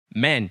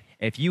Men,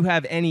 if you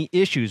have any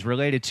issues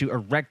related to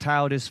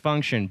erectile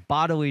dysfunction,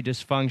 bodily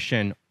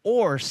dysfunction,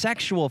 or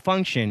sexual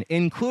function,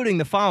 including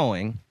the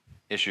following: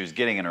 issues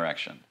getting an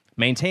erection,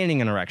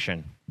 maintaining an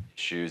erection,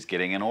 issues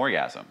getting an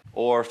orgasm,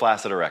 or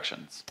flaccid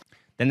erections,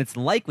 then it's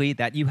likely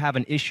that you have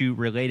an issue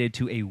related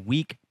to a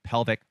weak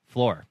pelvic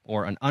floor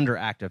or an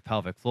underactive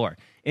pelvic floor.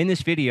 In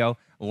this video,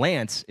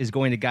 Lance is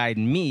going to guide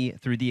me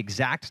through the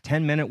exact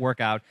 10-minute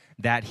workout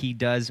that he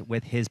does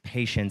with his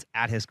patients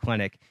at his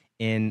clinic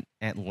in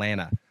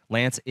Atlanta.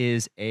 Lance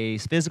is a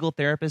physical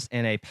therapist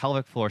and a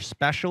pelvic floor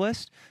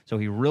specialist, so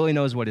he really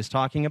knows what he's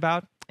talking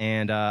about.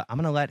 And I'm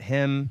going to let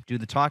him do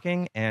the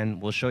talking,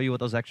 and we'll show you what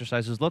those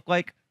exercises look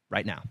like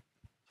right now.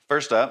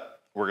 First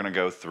up, we're going to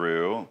go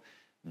through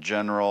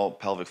general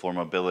pelvic floor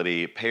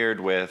mobility paired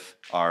with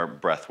our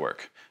breath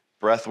work.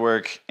 Breath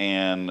work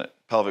and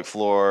pelvic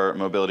floor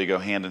mobility go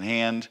hand in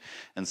hand.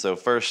 And so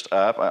first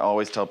up, I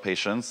always tell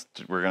patients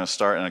we're going to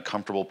start in a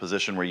comfortable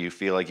position where you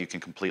feel like you can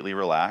completely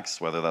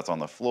relax, whether that's on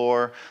the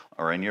floor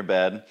or in your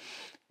bed.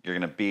 You're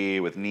going to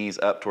be with knees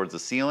up towards the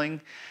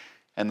ceiling.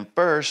 And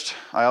first,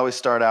 I always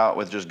start out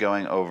with just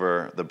going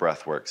over the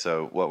breath work,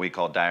 so what we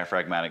call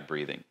diaphragmatic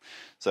breathing.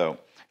 So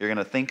you're going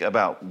to think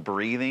about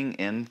breathing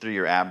in through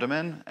your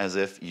abdomen as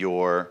if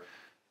you're,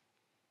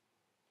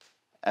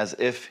 I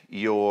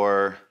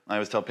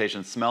always tell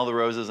patients, smell the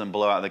roses and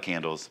blow out the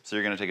candles. So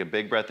you're going to take a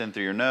big breath in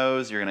through your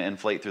nose, you're going to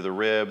inflate through the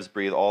ribs,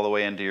 breathe all the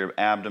way into your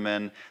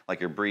abdomen like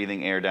you're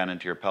breathing air down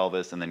into your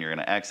pelvis, and then you're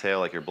going to exhale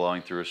like you're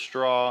blowing through a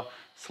straw,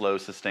 slow,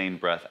 sustained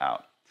breath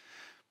out.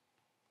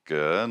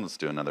 Good, let's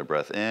do another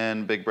breath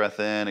in, big breath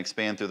in,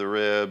 expand through the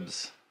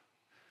ribs,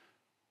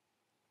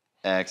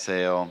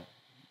 exhale,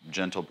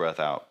 gentle breath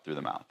out through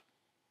the mouth.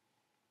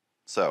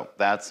 So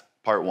that's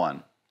part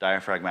one,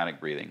 diaphragmatic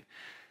breathing.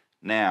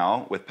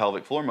 Now, with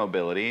pelvic floor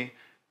mobility,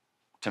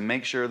 to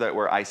make sure that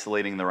we're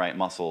isolating the right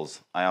muscles,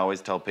 I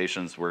always tell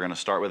patients we're going to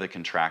start with a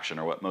contraction,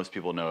 or what most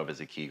people know of as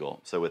a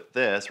Kegel. So with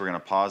this, we're going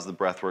to pause the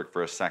breath work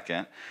for a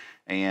second,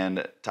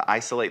 and to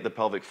isolate the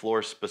pelvic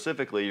floor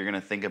specifically, you're going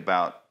to think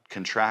about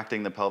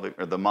contracting the pelvic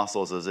or the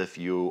muscles as if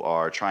you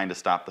are trying to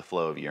stop the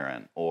flow of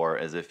urine, or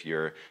as if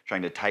you're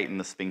trying to tighten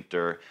the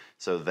sphincter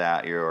so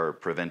that you're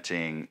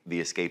preventing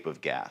the escape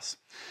of gas.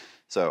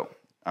 So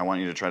I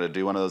want you to try to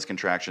do one of those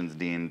contractions.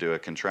 Dean, do a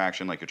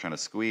contraction like you're trying to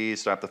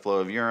squeeze, stop the flow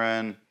of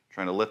urine,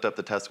 trying to lift up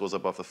the testicles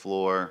up off the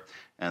floor,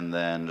 and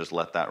then just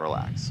let that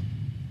relax.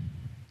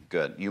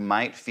 Good. You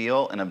might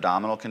feel an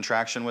abdominal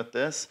contraction with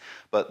this,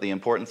 but the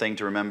important thing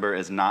to remember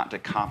is not to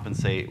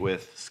compensate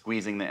with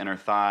squeezing the inner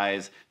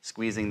thighs,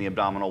 squeezing the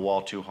abdominal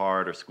wall too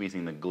hard, or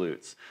squeezing the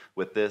glutes.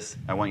 With this,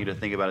 I want you to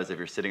think about it as if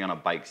you're sitting on a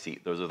bike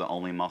seat. Those are the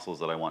only muscles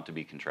that I want to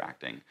be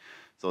contracting.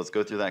 So let's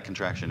go through that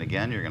contraction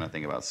again. You're going to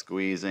think about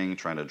squeezing,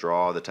 trying to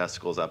draw the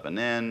testicles up and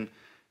in,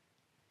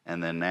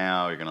 and then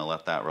now you're going to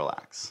let that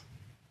relax.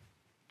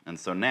 And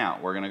so now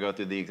we're going to go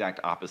through the exact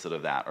opposite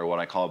of that, or what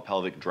I call a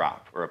pelvic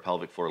drop, or a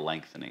pelvic floor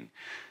lengthening.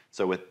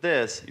 So with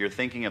this, you're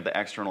thinking of the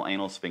external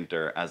anal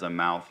sphincter as a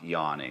mouth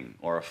yawning,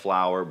 or a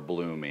flower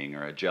blooming,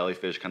 or a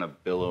jellyfish kind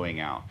of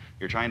billowing out.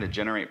 You're trying to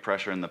generate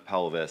pressure in the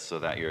pelvis so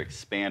that you're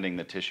expanding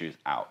the tissues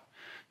out.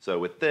 So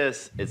with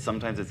this,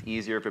 sometimes it's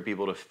easier for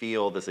people to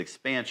feel this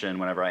expansion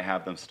whenever I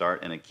have them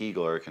start in a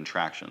Kegel or a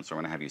contraction. So I'm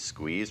going to have you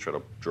squeeze, try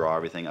to draw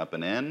everything up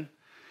and in.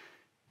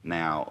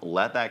 Now,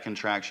 let that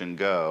contraction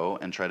go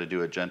and try to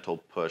do a gentle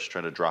push, try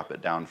to drop it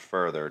down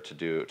further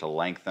to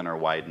lengthen or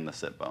widen the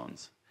sit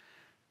bones.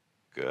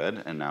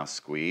 Good, and now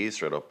squeeze,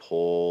 try to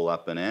pull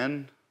up and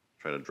in,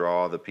 try to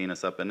draw the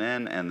penis up and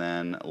in, and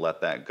then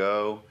let that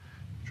go.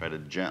 Try to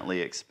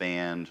gently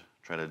expand,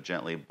 try to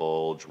gently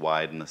bulge,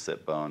 widen the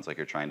sit bones like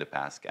you're trying to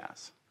pass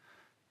gas.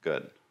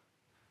 Good.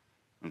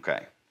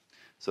 Okay,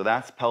 so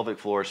that's pelvic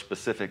floor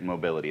specific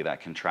mobility,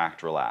 that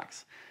contract,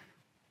 relax.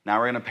 Now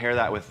we're going to pair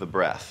that with the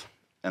breath.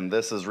 And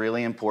this is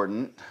really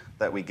important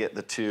that we get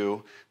the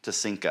two to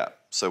sync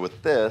up. So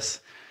with this,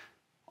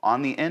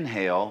 on the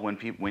inhale,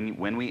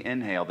 when we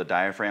inhale, the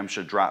diaphragm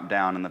should drop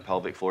down and the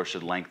pelvic floor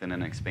should lengthen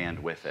and expand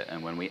with it.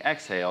 And when we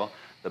exhale,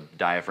 the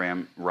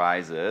diaphragm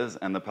rises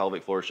and the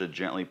pelvic floor should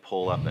gently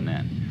pull up and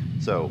in.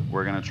 So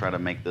we're going to try to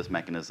make this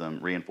mechanism,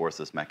 reinforce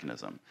this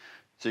mechanism.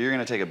 So you're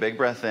going to take a big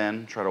breath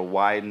in, try to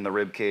widen the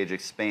rib cage,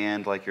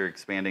 expand like you're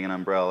expanding an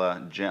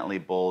umbrella, gently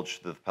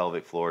bulge the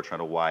pelvic floor, try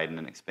to widen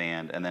and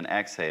expand, and then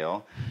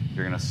exhale.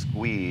 You're going to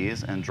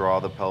squeeze and draw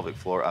the pelvic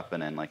floor up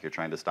and in like you're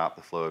trying to stop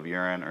the flow of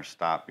urine or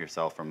stop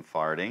yourself from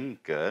farting.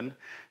 Good.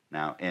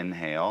 Now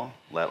inhale,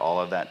 let all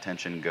of that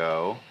tension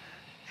go.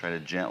 Try to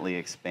gently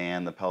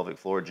expand the pelvic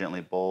floor,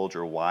 gently bulge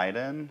or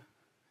widen,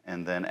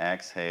 and then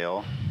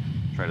exhale.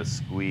 Try to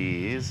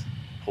squeeze,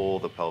 pull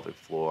the pelvic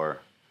floor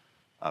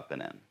up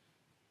and in.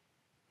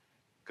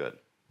 Good.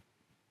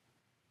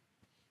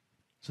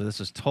 So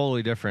this is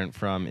totally different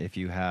from if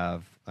you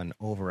have an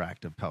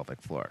overactive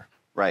pelvic floor.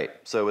 Right.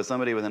 So with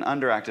somebody with an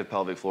underactive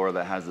pelvic floor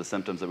that has the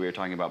symptoms that we were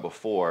talking about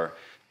before,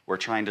 we're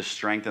trying to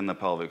strengthen the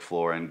pelvic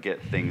floor and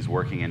get things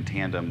working in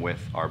tandem with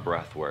our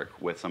breath work.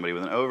 With somebody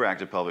with an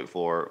overactive pelvic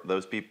floor,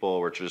 those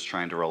people, we're just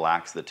trying to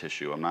relax the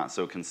tissue. I'm not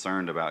so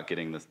concerned about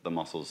getting the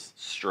muscles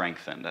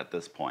strengthened at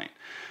this point.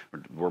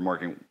 We're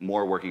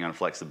more working on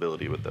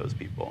flexibility with those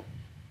people.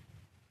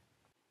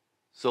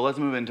 So let's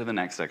move into the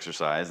next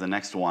exercise. The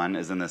next one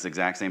is in this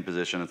exact same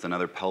position. It's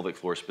another pelvic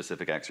floor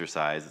specific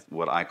exercise,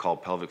 what I call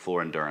pelvic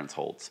floor endurance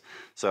holds.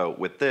 So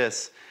with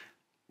this,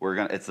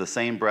 it's the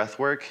same breath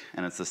work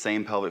and it's the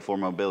same pelvic floor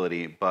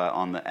mobility, but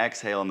on the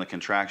exhale and the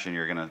contraction,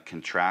 you're gonna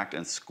contract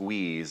and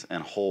squeeze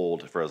and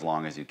hold for as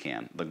long as you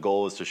can. The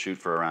goal is to shoot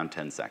for around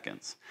 10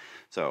 seconds.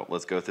 So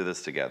let's go through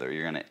this together.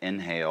 You're gonna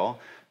inhale,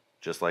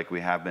 just like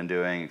we have been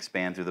doing,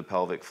 expand through the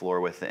pelvic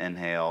floor with the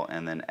inhale,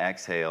 and then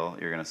exhale,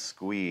 you're gonna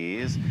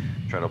squeeze,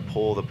 try to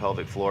pull the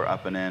pelvic floor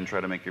up and in, try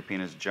to make your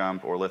penis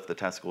jump or lift the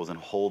testicles and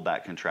hold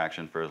that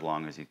contraction for as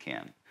long as you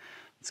can.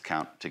 Let's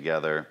count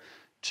together.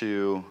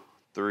 2,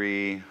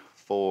 3,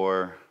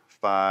 4,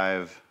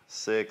 5,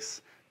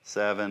 6,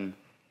 7,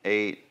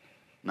 8,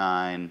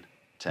 9,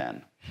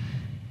 10.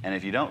 And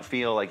if you don't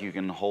feel like you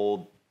can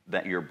hold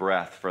your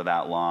breath for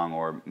that long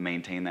or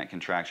maintain that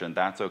contraction,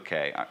 that's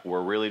okay.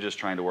 We're really just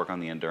trying to work on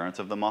the endurance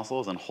of the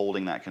muscles and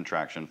holding that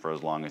contraction for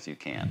as long as you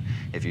can.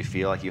 If you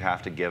feel like you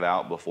have to give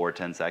out before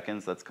 10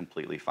 seconds, that's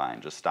completely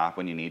fine. Just stop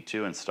when you need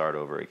to and start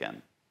over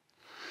again.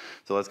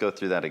 So let's go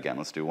through that again.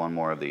 Let's do one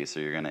more of these. So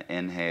you're going to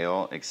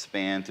inhale,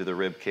 expand through the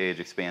rib cage,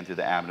 expand through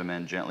the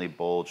abdomen, gently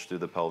bulge through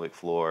the pelvic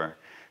floor,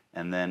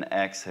 and then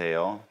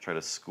exhale. Try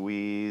to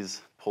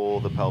squeeze, pull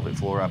the pelvic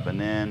floor up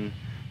and in,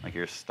 like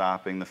you're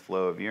stopping the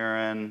flow of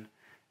urine.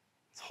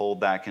 Let's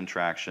hold that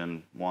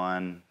contraction.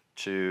 1,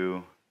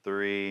 2,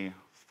 3,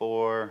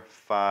 4,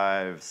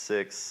 5,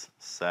 6,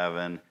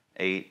 7,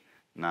 8,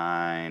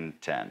 9,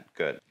 10.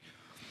 Good.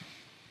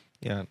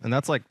 Yeah, and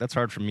that's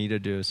hard for me to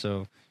do.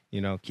 So,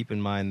 keep in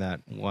mind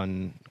that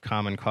one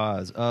common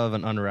cause of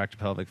an underactive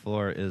pelvic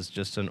floor is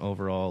just an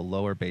overall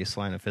lower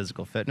baseline of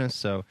physical fitness.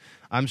 So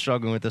I'm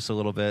struggling with this a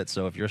little bit.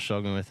 So if you're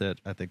struggling with it,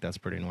 I think that's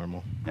pretty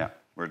normal. Yeah,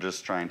 we're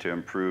just trying to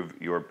improve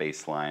your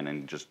baseline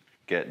and just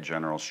get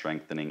general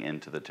strengthening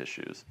into the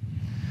tissues.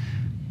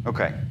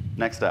 Okay,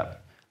 next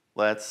up,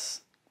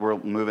 we'll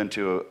move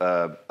into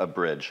a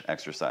bridge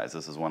exercise.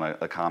 This is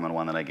a common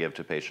one that I give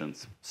to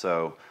patients.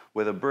 So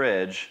with a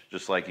bridge,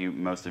 just like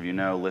most of you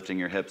know, lifting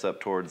your hips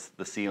up towards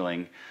the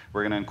ceiling,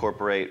 we're going to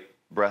incorporate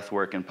breath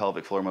work and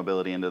pelvic floor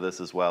mobility into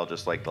this as well,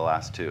 just like the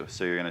last two.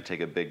 So you're going to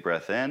take a big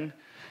breath in,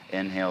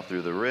 inhale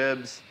through the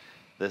ribs.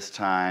 This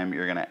time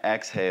you're going to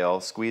exhale,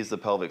 squeeze the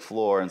pelvic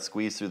floor and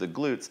squeeze through the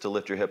glutes to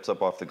lift your hips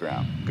up off the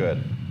ground.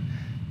 Good.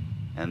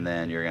 And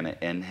then you're going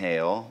to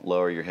inhale,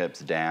 lower your hips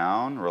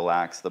down,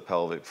 relax the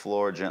pelvic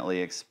floor,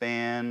 gently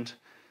expand.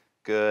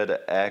 Good.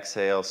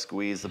 Exhale,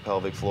 squeeze the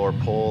pelvic floor,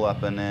 pull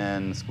up and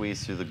in,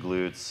 squeeze through the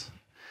glutes.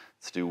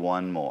 Let's do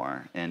one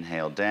more.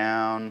 Inhale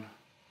down.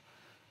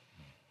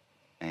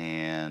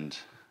 And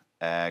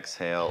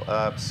exhale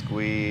up,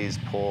 squeeze,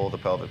 pull the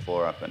pelvic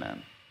floor up and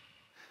in.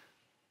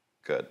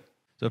 Good.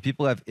 So if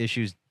people have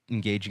issues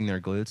engaging their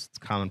glutes, it's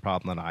a common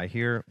problem that I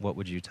hear. What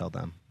would you tell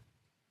them?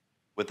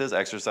 With this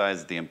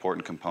exercise, the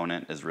important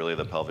component is really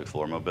the pelvic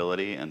floor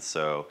mobility. And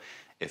so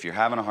if you're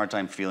having a hard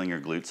time feeling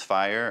your glutes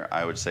fire,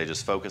 I would say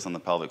just focus on the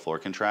pelvic floor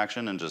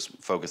contraction and just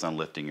focus on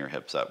lifting your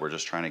hips up. We're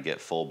just trying to get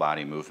full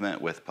body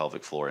movement with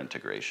pelvic floor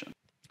integration.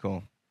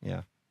 Cool.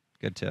 Yeah.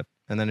 Good tip.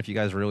 And then if you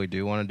guys really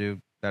do want to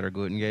do better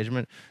glute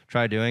engagement,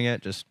 try doing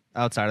it just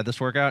outside of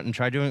this workout and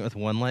try doing it with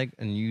one leg.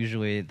 And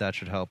usually that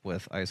should help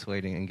with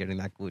isolating and getting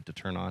that glute to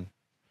turn on.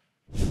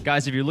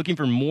 Guys, if you're looking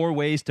for more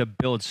ways to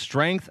build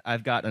strength,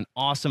 I've got an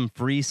awesome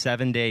free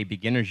 7-day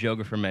beginner's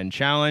yoga for men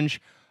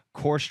challenge.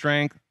 Core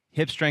strength,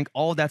 hip strength,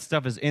 all of that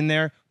stuff is in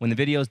there. When the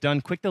video is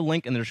done, click the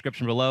link in the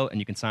description below and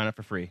you can sign up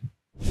for free.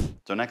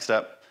 So next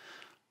up,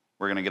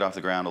 we're going to get off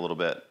the ground a little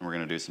bit and we're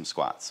going to do some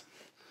squats.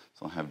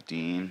 So I'll have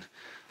Dean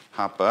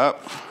hop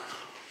up.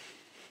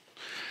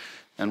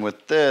 And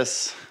with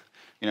this,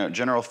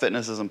 general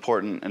fitness is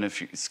important, and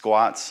if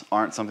squats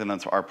aren't something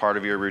that's part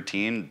of your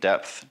routine,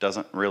 depth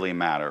doesn't really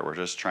matter. We're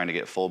just trying to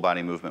get full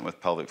body movement with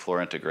pelvic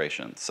floor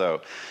integration.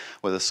 So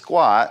with a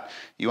squat,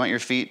 you want your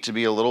feet to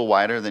be a little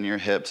wider than your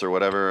hips or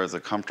whatever is a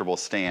comfortable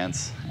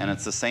stance, and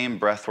it's the same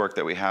breath work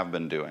that we have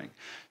been doing.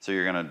 So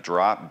you're gonna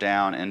drop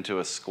down into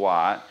a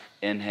squat,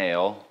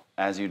 inhale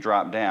as you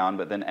drop down,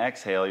 but then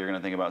exhale, you're gonna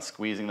think about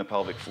squeezing the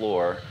pelvic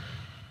floor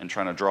and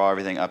trying to draw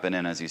everything up and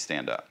in as you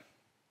stand up.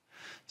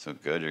 So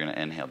good, you're gonna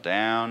inhale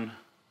down,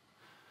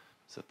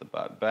 sit the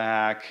butt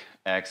back,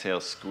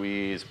 exhale,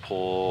 squeeze,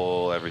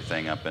 pull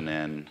everything up and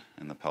in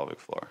the pelvic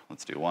floor.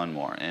 Let's do one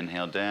more.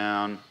 Inhale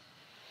down,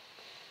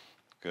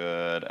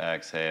 good,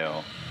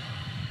 exhale,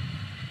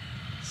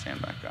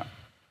 stand back up,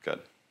 good.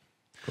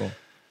 Cool.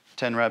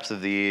 10 reps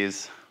of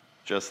these,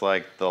 just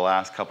like the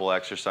last couple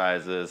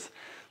exercises.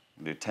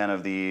 Do 10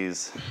 of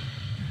these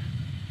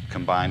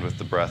combined with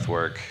the breath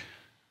work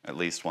at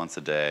least once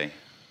a day.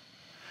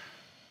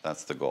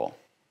 That's the goal.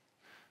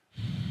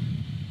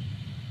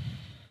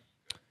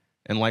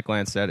 And like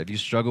Lance said, if you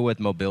struggle with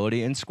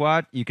mobility in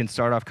squat, you can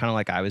start off kind of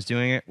like I was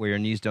doing it, where your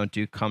knees don't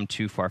come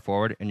too far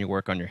forward and you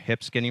work on your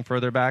hips getting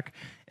further back.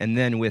 And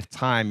then with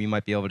time, you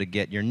might be able to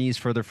get your knees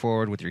further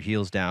forward with your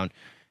heels down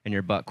and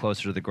your butt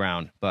closer to the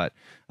ground. But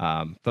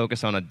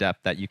focus on a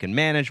depth that you can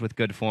manage with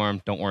good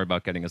form. Don't worry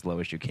about getting as low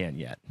as you can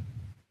yet.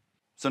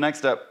 So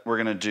next up, we're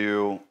gonna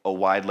do a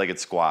wide-legged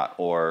squat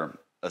or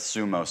a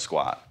sumo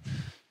squat.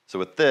 So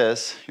with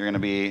this, you're gonna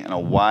be in a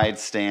wide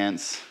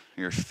stance.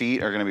 Your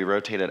feet are gonna be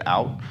rotated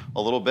out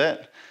a little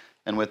bit.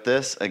 And with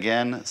this,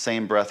 again,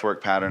 same breath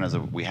work pattern as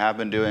we have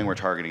been doing. We're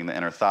targeting the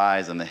inner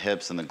thighs and the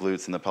hips and the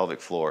glutes and the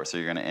pelvic floor. So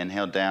you're gonna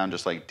inhale down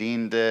just like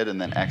Dean did,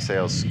 and then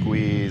exhale,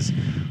 squeeze,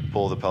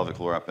 pull the pelvic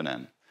floor up and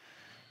in.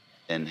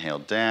 Inhale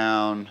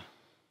down,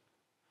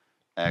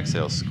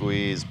 exhale,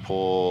 squeeze,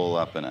 pull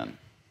up and in.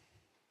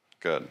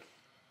 Good.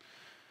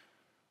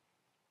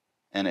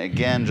 And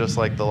again, just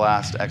like the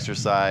last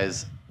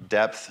exercise,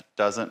 depth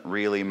doesn't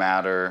really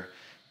matter.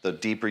 The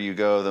deeper you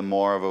go, the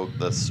more of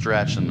the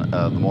stretch and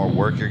the more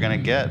work you're gonna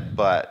get.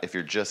 But if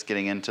you're just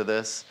getting into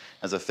this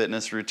as a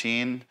fitness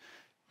routine,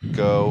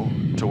 go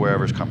to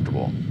wherever's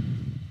comfortable.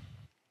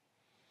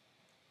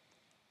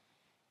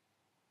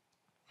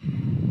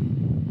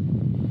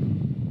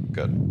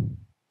 Good.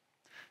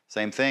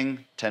 Same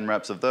thing, 10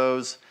 reps of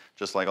those,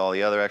 just like all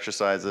the other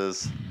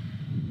exercises.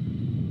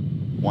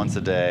 Once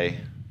a day,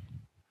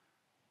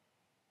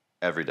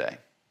 every day.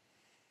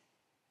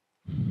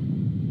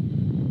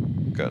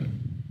 Good.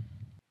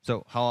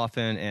 So how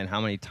often and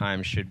how many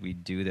times should we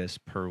do this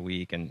per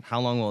week, and how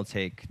long will it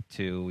take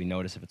till we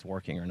notice if it's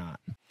working or not?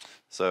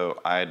 So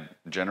I'd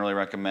generally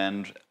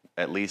recommend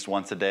at least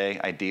once a day,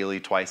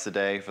 ideally twice a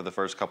day for the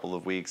first couple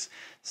of weeks.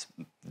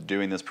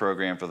 Doing this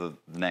program for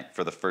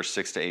the first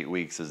 6 to 8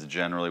 weeks is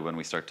generally when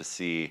we start to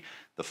see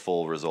the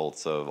full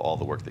results of all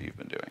the work that you've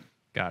been doing.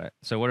 Got it.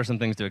 So what are some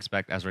things to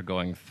expect as we're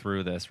going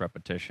through this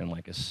repetition?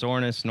 Like, is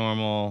soreness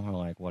normal, or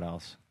like what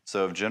else?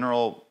 So if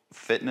general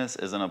fitness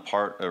isn't a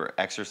part, or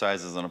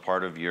exercise isn't a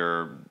part of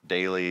your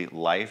daily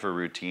life or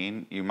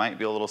routine, you might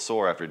be a little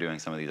sore after doing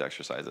some of these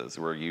exercises.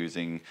 We're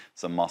using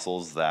some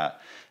muscles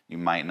that you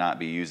might not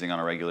be using on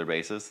a regular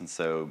basis, and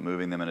so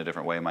moving them in a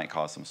different way might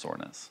cause some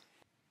soreness.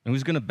 And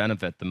who's going to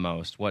benefit the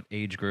most? What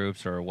age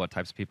groups or what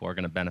types of people are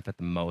going to benefit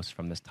the most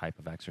from this type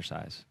of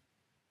exercise?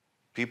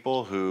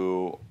 People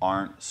who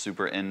aren't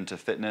super into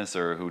fitness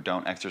or who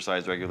don't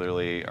exercise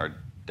regularly are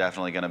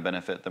definitely going to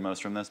benefit the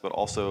most from this, but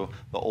also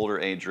the older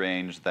age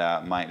range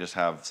that might just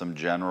have some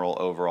general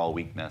overall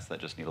weakness that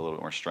just need a little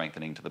bit more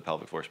strengthening to the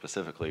pelvic floor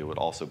specifically would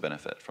also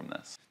benefit from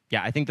this.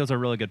 Yeah, I think those are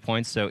really good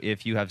points. So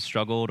if you have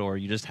struggled or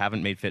you just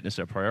haven't made fitness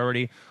a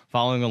priority,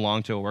 following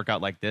along to a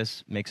workout like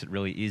this makes it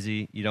really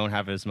easy. You don't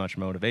have as much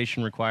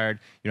motivation required.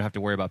 You don't have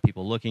to worry about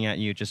people looking at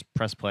you. Just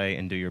press play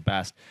and do your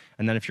best.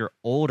 And then if you're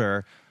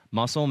older,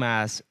 muscle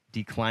mass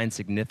declines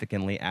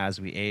significantly as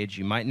we age.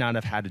 You might not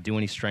have had to do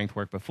any strength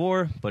work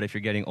before, but if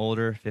you're getting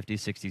older, 50s,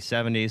 60s,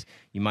 70s,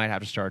 you might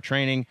have to start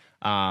training,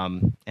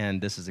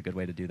 and this is a good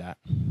way to do that.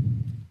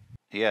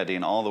 Yeah,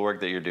 Dean, all the work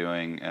that you're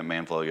doing at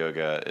Manflow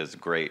Yoga is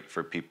great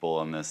for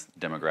people in this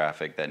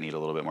demographic that need a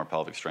little bit more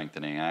pelvic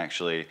strengthening. I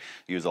actually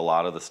use a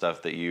lot of the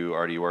stuff that you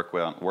already work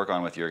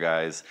on with your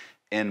guys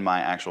in my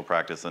actual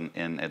practice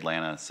in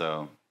Atlanta,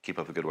 so keep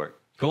up the good work.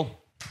 Cool.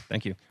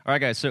 Thank you. All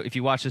right, guys. So if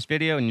you watched this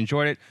video and you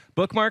enjoyed it,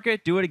 bookmark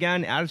it, do it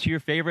again, add it to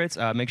your favorites.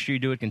 Make sure you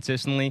do it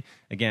consistently.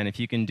 Again, if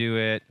you can do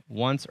it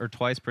once or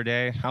twice per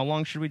day, how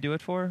long should we do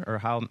it for? Or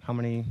how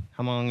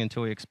long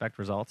until we expect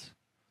results?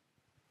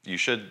 You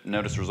should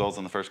notice results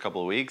in the first couple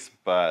of weeks,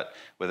 but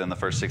within the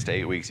first 6 to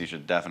 8 weeks, you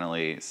should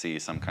definitely see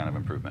some kind of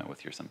improvement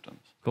with your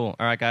symptoms. Cool.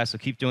 All right, guys. So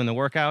keep doing the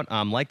workout.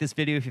 Like this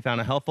video if you found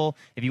it helpful.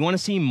 If you want to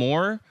see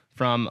more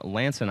from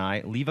Lance and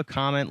I, leave a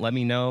comment, let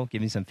me know, give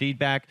me some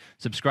feedback,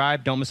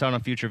 subscribe, don't miss out on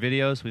future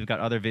videos. We've got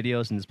other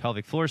videos in this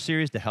pelvic floor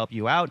series to help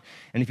you out.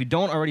 And if you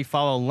don't already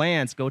follow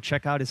Lance, go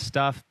check out his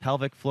stuff,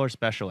 Pelvic Floor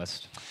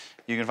Specialist.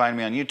 You can find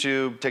me on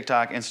YouTube,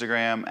 TikTok,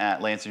 Instagram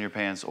at Lance in Your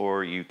Pants,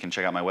 or you can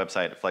check out my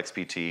website at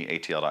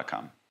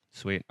flexptatl.com.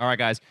 Sweet. All right,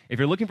 guys. If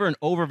you're looking for an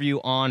overview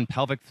on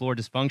pelvic floor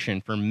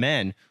dysfunction for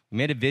men, we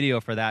made a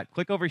video for that.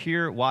 Click over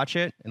here, watch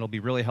it. It'll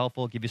be really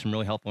helpful, give you some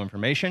really helpful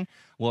information.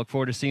 We'll look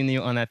forward to seeing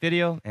you on that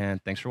video,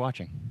 and thanks for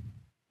watching.